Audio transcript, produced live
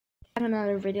to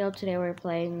another video. Today we're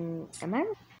playing. Am I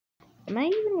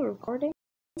even recording?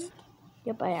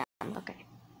 Yep, I am. Okay.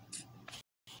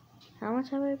 How much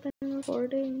have I been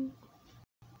recording?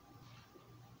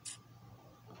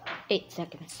 8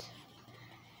 seconds.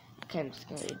 Okay, I'm just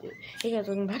gonna redo it. Hey guys,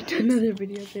 welcome back to another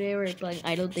video. Today we're playing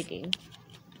Idle Digging.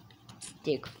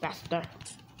 Dig faster.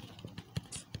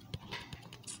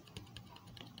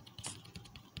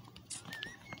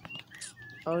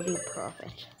 I'll do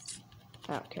profit.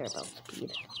 I don't care about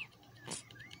speed.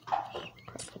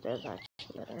 Profit is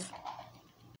actually better.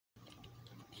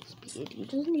 Speed, you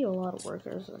just need a lot of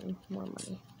workers and more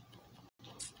money.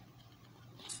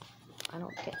 I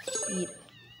don't get speed.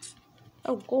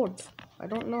 Oh, gold. I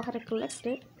don't know how to collect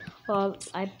it. Well,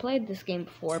 I played this game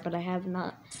before, but I have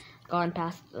not gone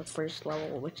past the first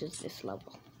level, which is this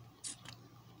level.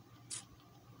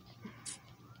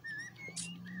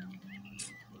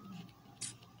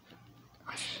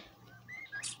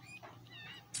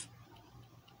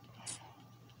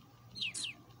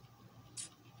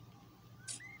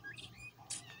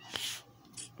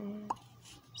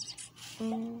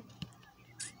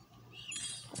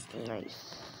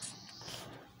 Nice.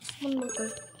 One more.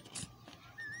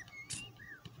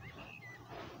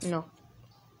 No.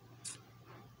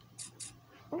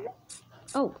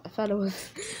 Oh, I thought it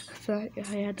was. Sorry,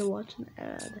 I had to watch an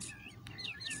ad.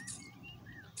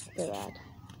 The ad.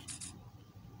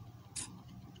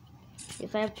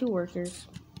 Yes, I have 2 workers.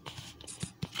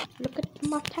 Look at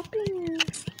my tapping.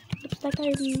 Looks like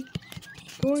I'm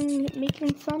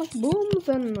making sonic booms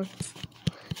and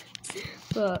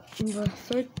the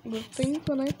things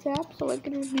when I tap so I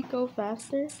can go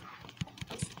faster.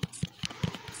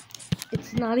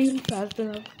 It's not even fast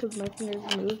enough because my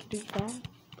fingers move too fast.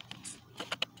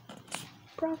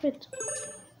 Profit.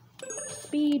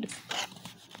 Speed.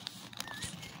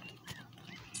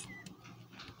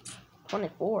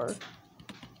 24.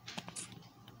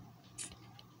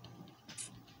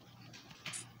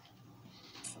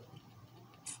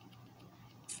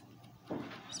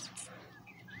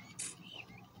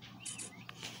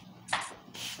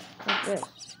 Like this.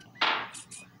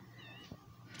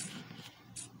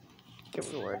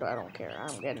 Give reward, I don't care.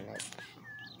 I'm getting it.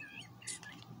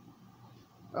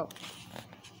 Oh.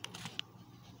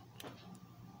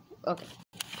 Okay.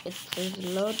 It's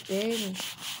loading.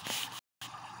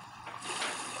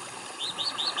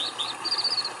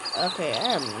 Okay,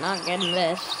 I am not getting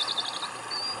this.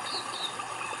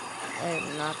 I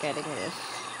am not getting this.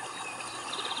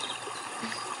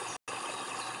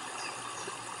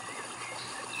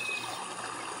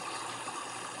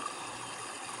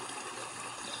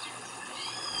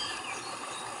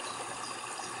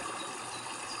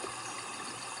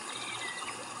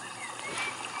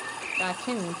 I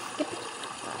can skip it.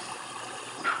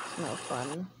 It's no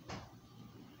fun.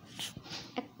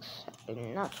 I do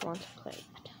not want to play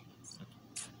that.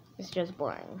 It's just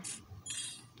boring.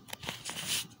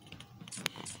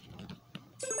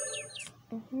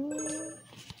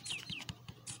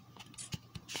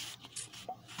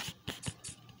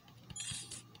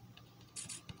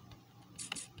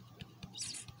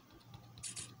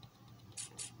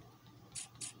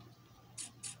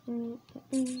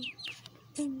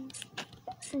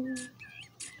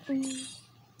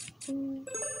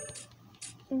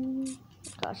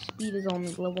 Gosh, speed is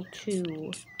only level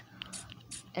 2.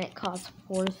 And it costs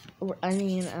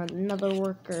another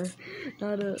worker,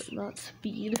 not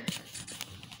speed.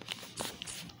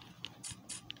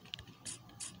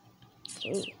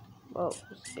 Ooh, whoa,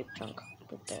 there's a big chunk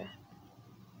right there.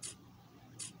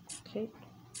 Okay,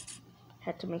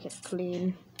 had to make it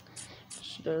clean.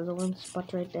 There's one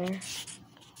spot right there.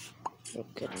 They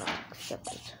could not accept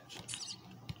it.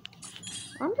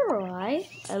 I wonder why.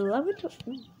 I love it.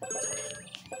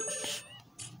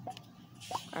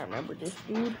 I remember this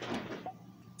dude.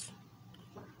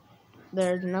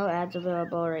 There's no ads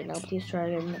available right now. Please try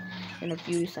it in a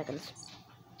few seconds.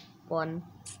 1,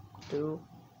 2,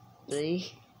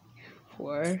 3,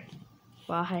 4,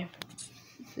 5,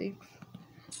 6,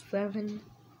 7,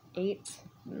 8,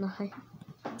 9,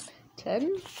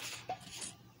 10.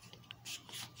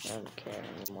 I don't care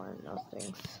anymore. No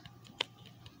things.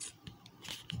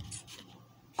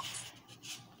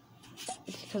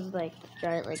 It's because like the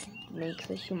giant makes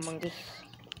a humongous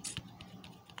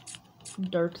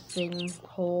dirt thing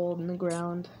hole in the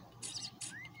ground.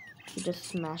 He just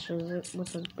smashes it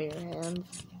with his bare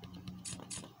hands.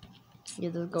 He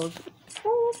just goes,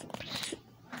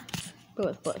 but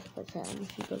with both his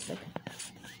hands, he goes like.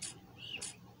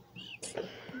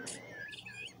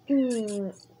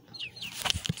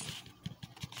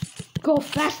 Go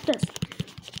faster!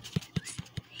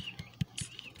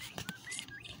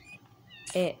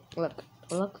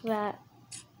 Look that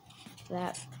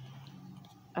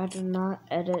I did not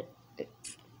edit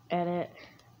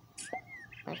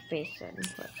my face in,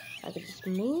 but I can just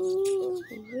move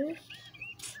it.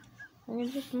 I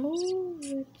can just move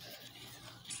it.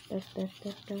 It's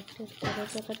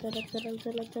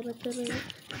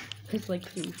like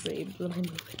 3 frames when I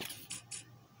move it.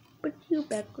 Put you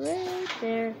back right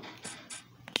there.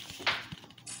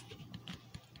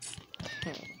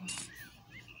 Okay.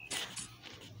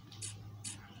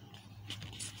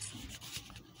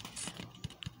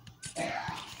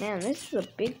 Man, this is a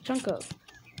big chunk of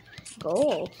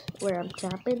gold where I'm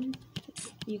tapping.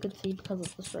 You can see because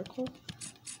of the circle.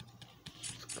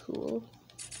 It's cool.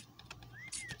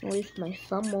 At least my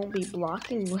thumb won't be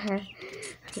blocking where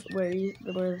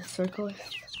the circle is.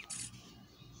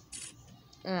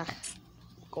 Ugh,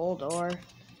 gold ore.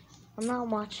 I'm not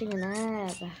watching an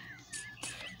ad.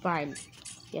 Fine.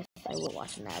 Yes, I will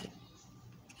watch an ad.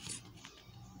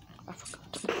 I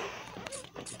forgot.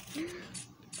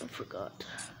 I forgot.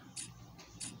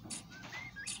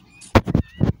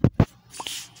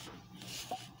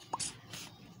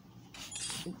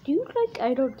 Do you like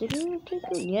Idle Dinner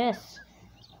Taker? Yes.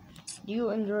 Do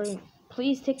you enjoy?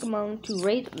 Please take a moment to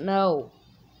rate. No.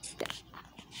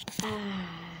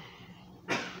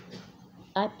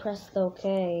 I pressed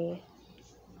OK.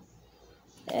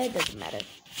 It doesn't matter.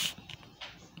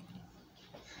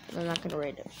 I'm not gonna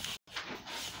rate it.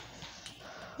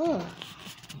 Huh.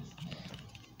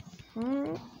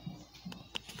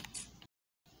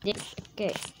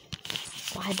 Okay.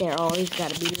 Why there always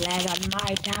gotta be lag on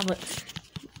my tablet?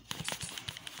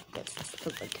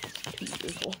 Because like it's 2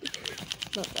 years old.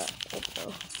 Not that old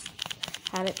though.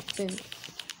 Had it since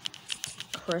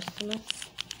Christmas.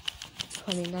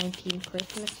 2019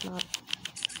 Christmas, not.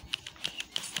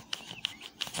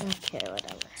 Okay,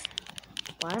 whatever.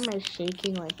 Why am I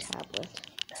shaking my tablet?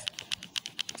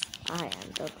 I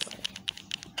am, don't worry.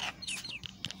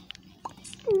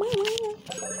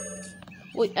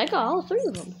 Wait, I got all 3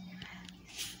 of them.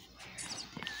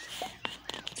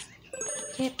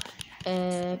 Okay.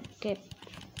 Okay.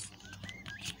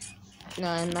 No,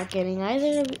 I'm not getting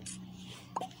either of it.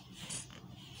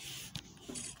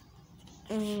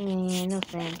 No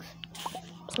thanks.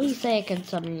 Please say I can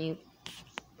summon you.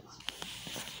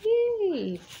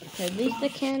 Yay! At least I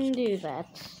can do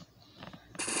that.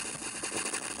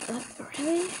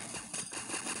 Really?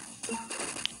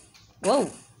 Whoa!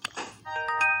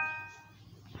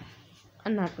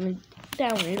 I'm not gonna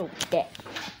down it over that.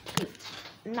 It's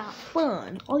not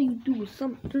fun. All you do is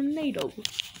some tornadoes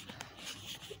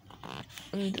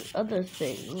and other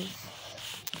things.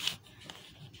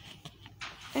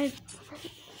 And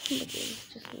the games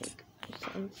just make no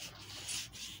sense.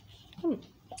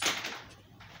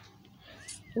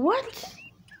 What?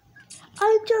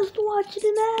 I just watched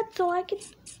an ad so I could.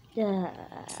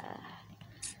 That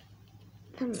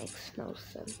makes no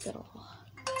sense at all.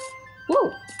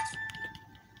 Whoa!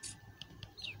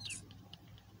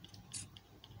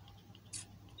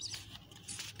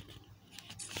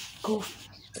 Go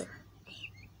faster.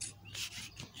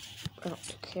 I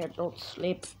don't care, don't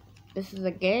sleep. This is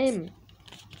a game.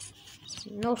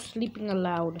 No sleeping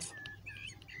allowed.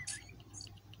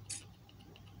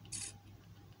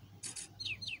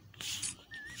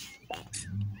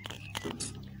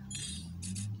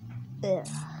 Ugh.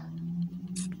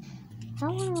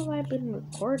 How long have I been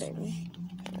recording?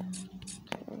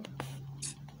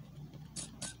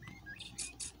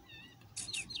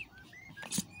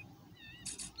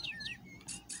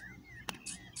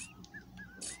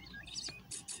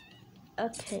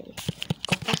 Okay,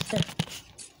 go faster.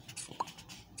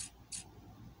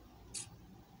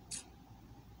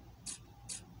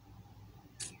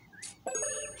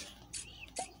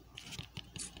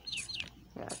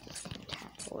 Yeah, I just can't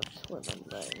tackle it when I'm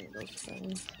buying those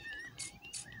things.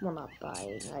 Well, not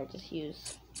buying, I just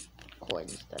use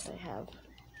coins that I have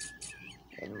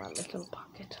in my little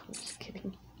pocket. I'm just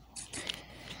kidding.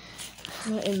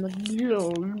 In the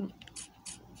middle.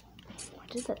 Why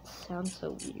did that sound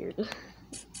so weird?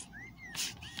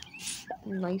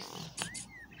 Nice.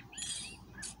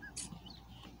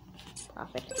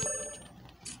 Perfect.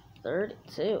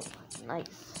 32.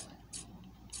 Nice.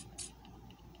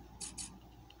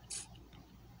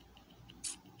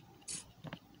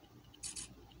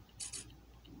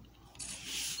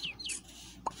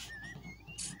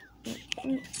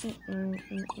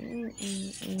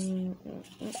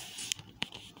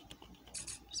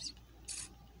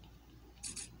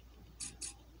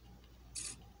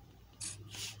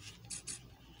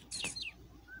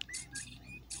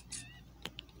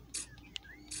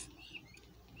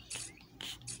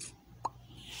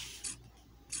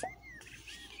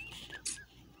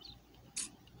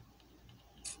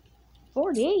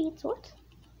 48? What?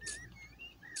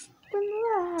 When did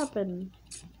that happen?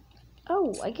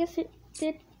 Oh, I guess it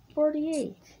did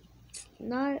 48.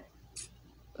 Not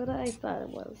what I thought it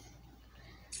was.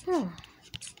 Huh.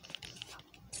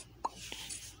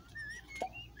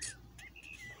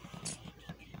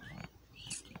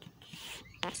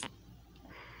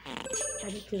 I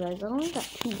just realized I only got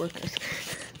 2 workers.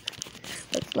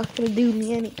 That's not gonna do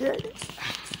me any good.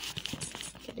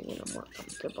 Getting in a more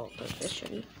comfortable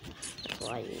position.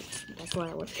 That's why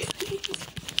I was.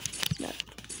 No.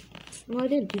 Well, I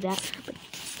didn't do that, but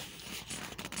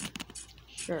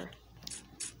sure.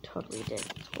 Totally did.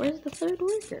 Where's the 3rd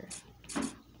worker?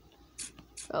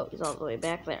 Oh, he's all the way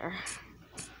back there.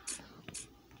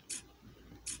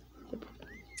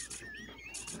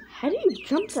 How do you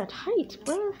jump that height,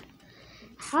 bruh?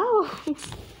 How?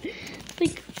 It's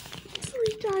like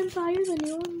 3 times higher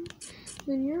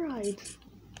than your height.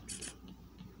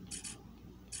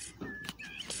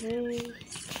 Okay.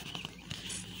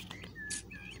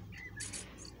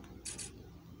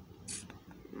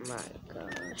 My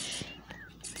gosh.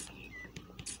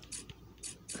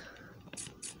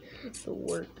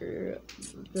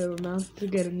 The amount to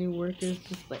get a new worker is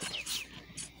just like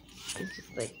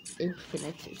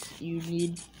infinite. You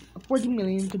need 40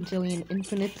 million quintillion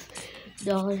infinite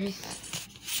dollars.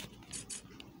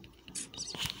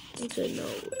 Which I know,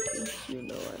 you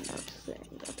know I'm not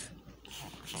saying that.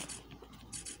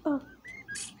 Oh.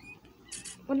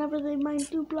 Whenever they mine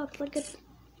 2 blocks, I get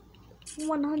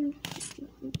 100.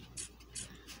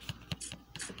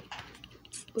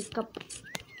 Wake up.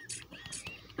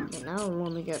 And now I'm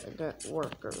only gonna get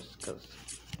workers, because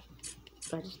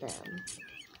I just am.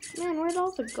 Man, where'd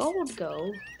all the gold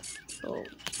go? Oh,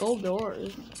 gold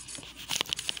doors.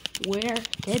 Where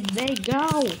did they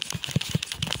go?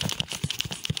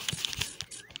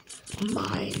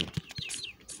 Mine.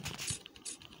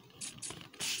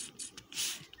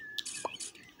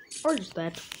 Or just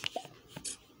that.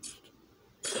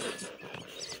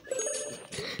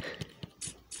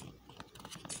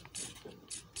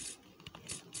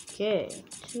 Okay,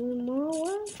 2 more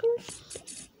workers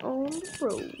on the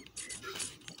road.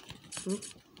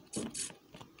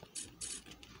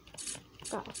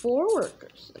 Got 4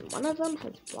 workers, and one of them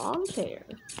has blonde hair.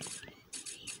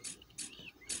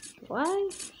 Why?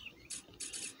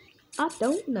 I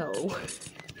don't know.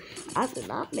 I did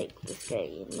not make this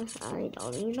game. I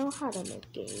don't even know how to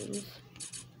make games.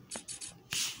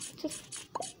 Just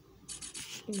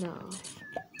no.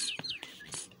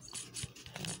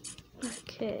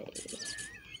 Okay.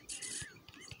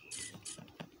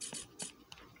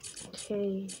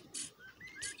 Okay.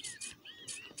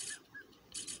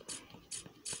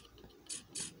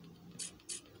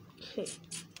 Okay.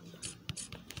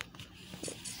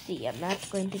 Let's see. I'm not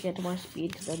going to get more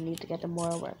speed because I need to get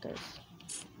more workers.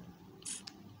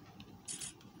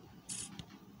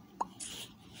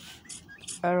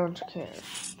 I don't care.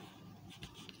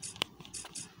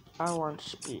 I want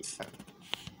speed.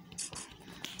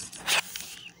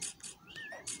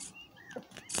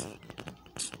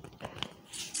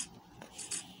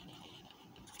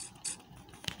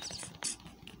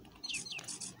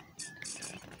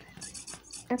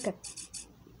 Okay.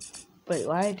 Wait,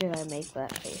 why did I make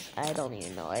that face? I don't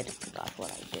even know. I just forgot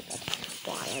what I did. That's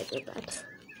why I did that.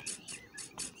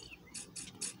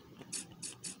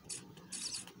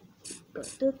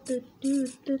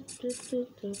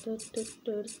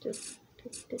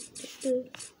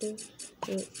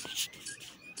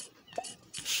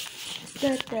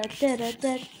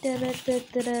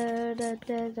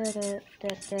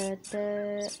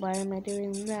 Why am I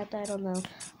doing that? I don't know.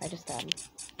 I just am.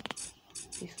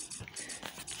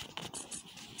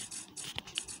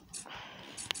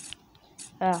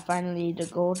 Finally the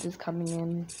gold is coming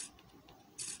in.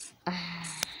 How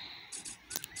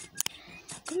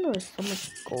come there was so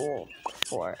much gold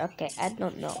before? Okay, I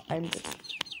don't know. I'm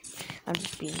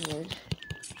just being weird.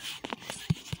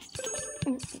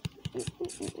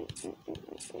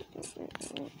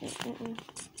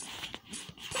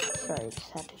 Sorry, I just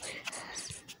had to.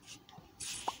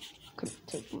 Couldn't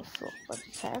take myself, but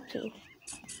just had to.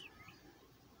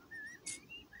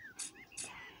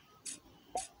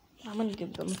 I'm gonna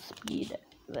give them speed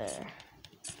there.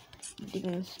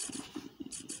 Digging speed.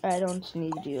 I don't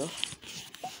need you.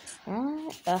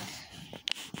 Gosh.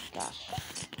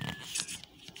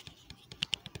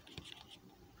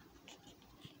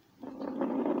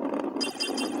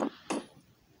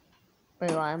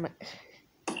 Wait, why am I?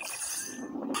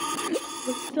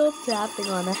 I'm still tapping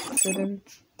on accident.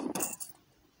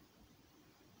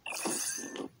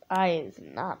 I is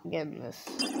not getting this.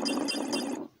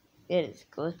 It is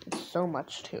glitching so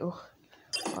much too.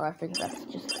 Oh, I think that's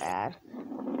just ad.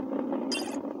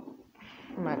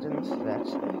 Imagine this is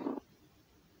actually.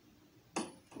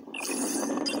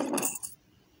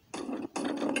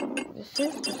 This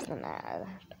is just an ad.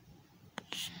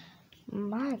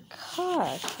 My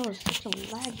gosh, that was such a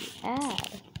laggy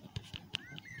ad.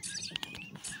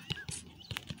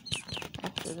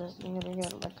 After this, I'm gonna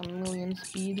get like a million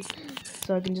speed,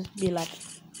 so I can just be like.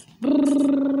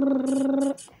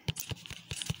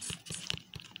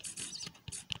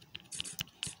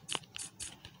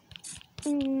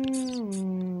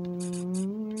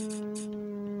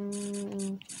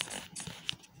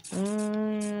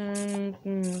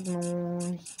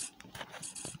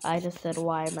 I just said,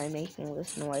 why am I making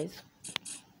this noise?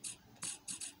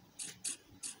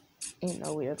 In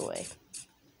a weird way.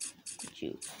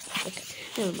 Okay,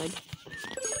 never mind.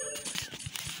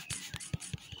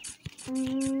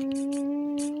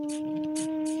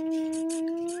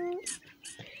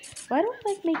 Why don't I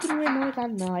like making weird noise? I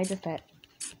don't know, I just had.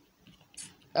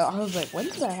 Oh, I was like, when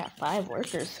did I have 5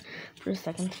 workers for a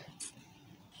second?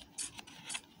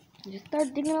 Just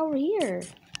start digging over here.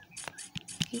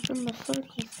 Keep in the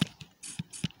circles.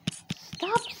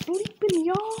 Stop sleeping,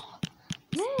 y'all.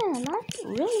 Man, I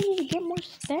really need to get more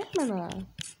stamina.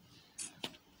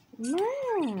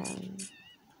 Man.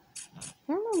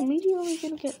 I'm immediately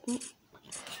gonna get.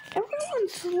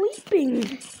 Everyone's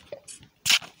sleeping.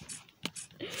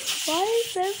 Why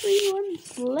is everyone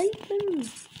sleeping?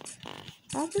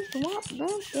 I just want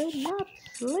them to not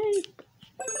sleep.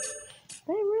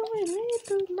 They really need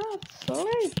to not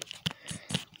sleep.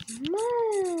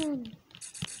 Man.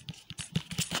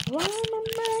 Why am I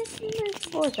making this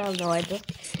voice? I don't know,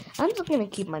 I'm just gonna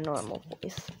keep my normal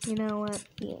voice. You know what?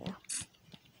 Yeah.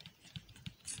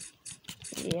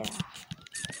 Yeah.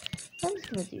 I'm just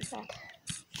gonna do that.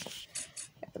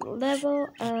 Level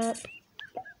up.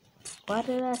 Why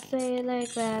did I say it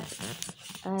like that?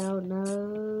 I don't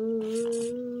know.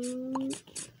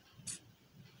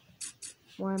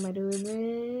 Why am I doing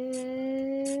this?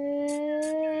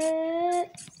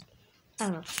 I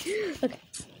don't know. Okay.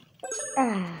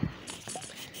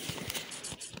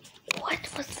 What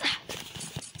was that?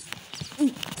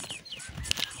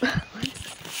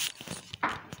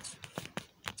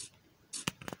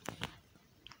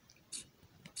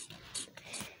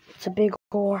 It's a big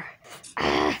ore.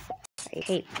 I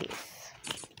hate this.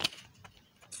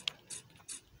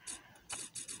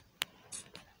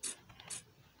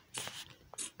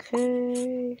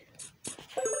 Okay.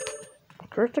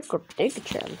 Critical dig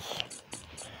chance.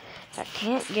 I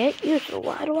can't get you, so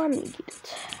why do I need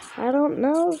it? I don't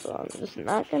know, so I'm just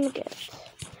not gonna get it.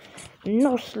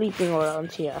 No sleeping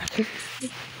around here.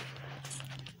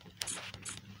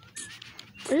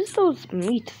 Where's those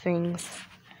meat things?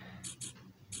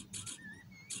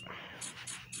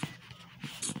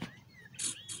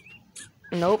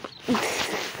 Nope.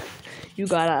 You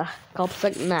got a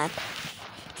couple-second nap.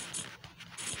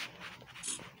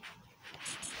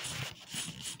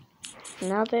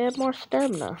 Now they have more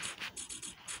stamina.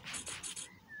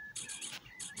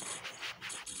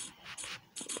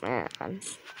 Man.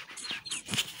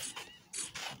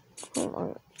 Hold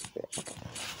on.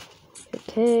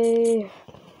 Okay.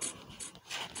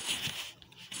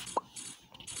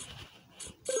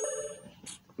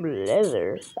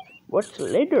 Leather? What's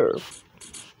leather?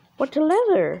 What's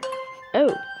leather?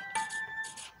 Oh.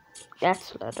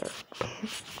 That's leather.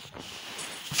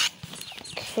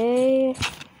 Okay.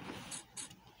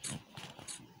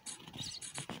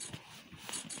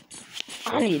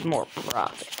 I need more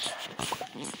profit.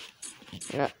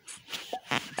 No.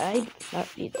 I do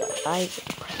not need that. I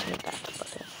pressing that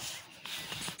button.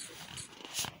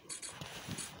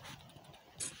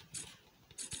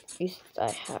 At least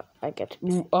I get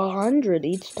 100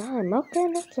 each time.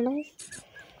 Okay, that's nice.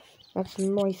 That's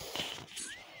nice.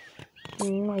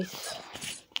 Nice.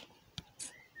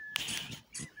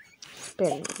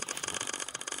 Spin.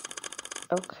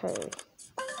 Okay.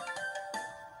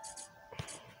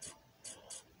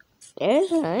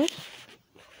 There's nice.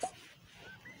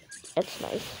 That's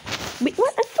nice. Wait,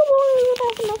 what? I still don't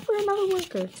have enough for another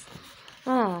worker.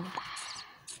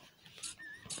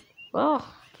 Well,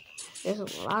 there's a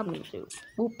lot to do.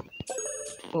 Boop.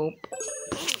 Boop.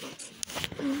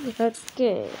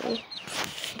 Okay.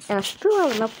 And I still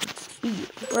have enough speed.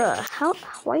 Bruh,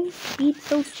 why is speed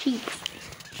so cheap?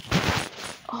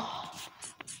 Oh.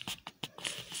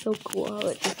 So cool how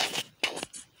it's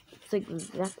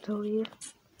exactly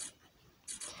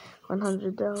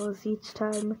 $100 each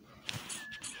time.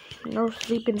 No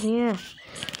sleeping here.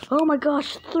 Oh my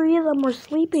gosh, 3 of them were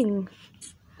sleeping.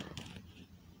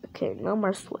 Okay, no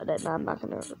more sweating. I'm not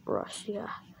gonna rush. Yeah.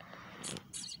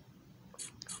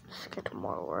 Just get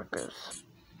more workers.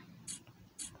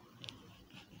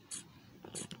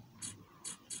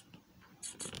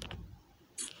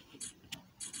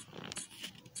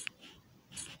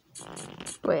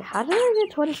 Wait, how did I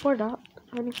get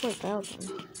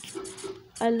 24,000?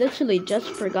 I literally just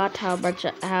forgot how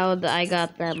I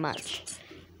got that much.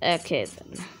 Okay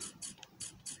then.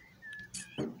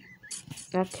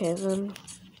 Okay then.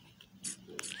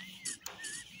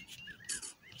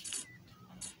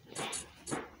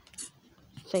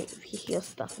 So if you hear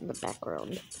stuff in the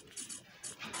background.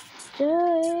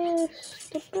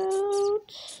 Just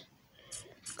about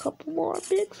a couple more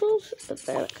pixels and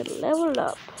then I can level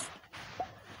up.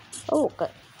 Oh,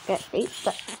 got 8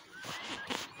 stuff.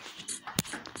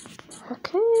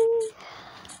 Okay.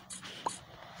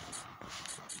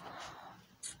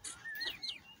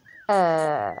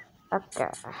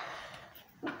 Okay.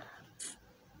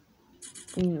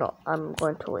 No, I'm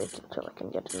going to wait until I can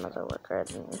get another worker,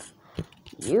 and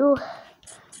you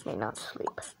may not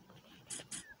sleep.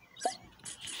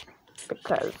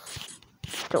 Because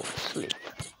don't sleep.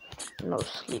 No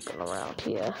sleeping around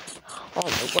here.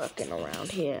 Only working around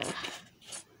here.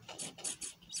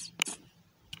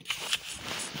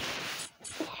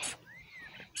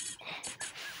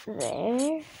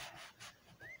 There.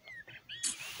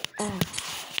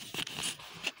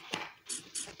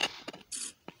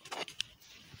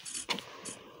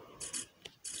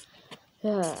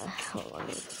 Hold on,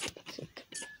 let's get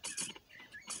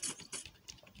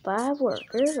 5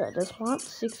 workers. I just want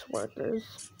 6 workers.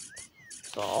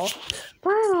 So,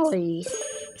 finally!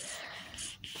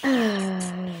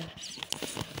 A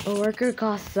worker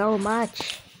costs so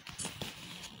much.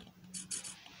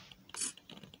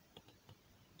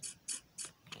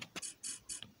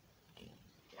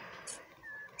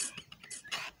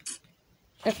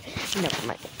 Never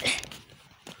mind.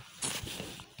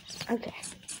 Okay.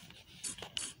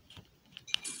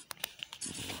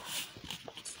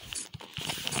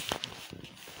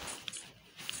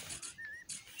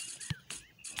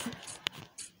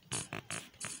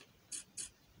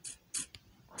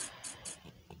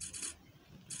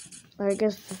 I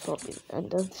guess this will be the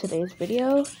end of today's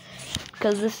video,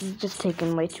 because this is just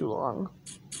taking way too long.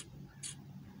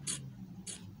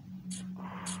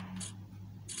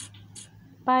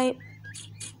 Bye.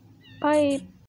 Bye.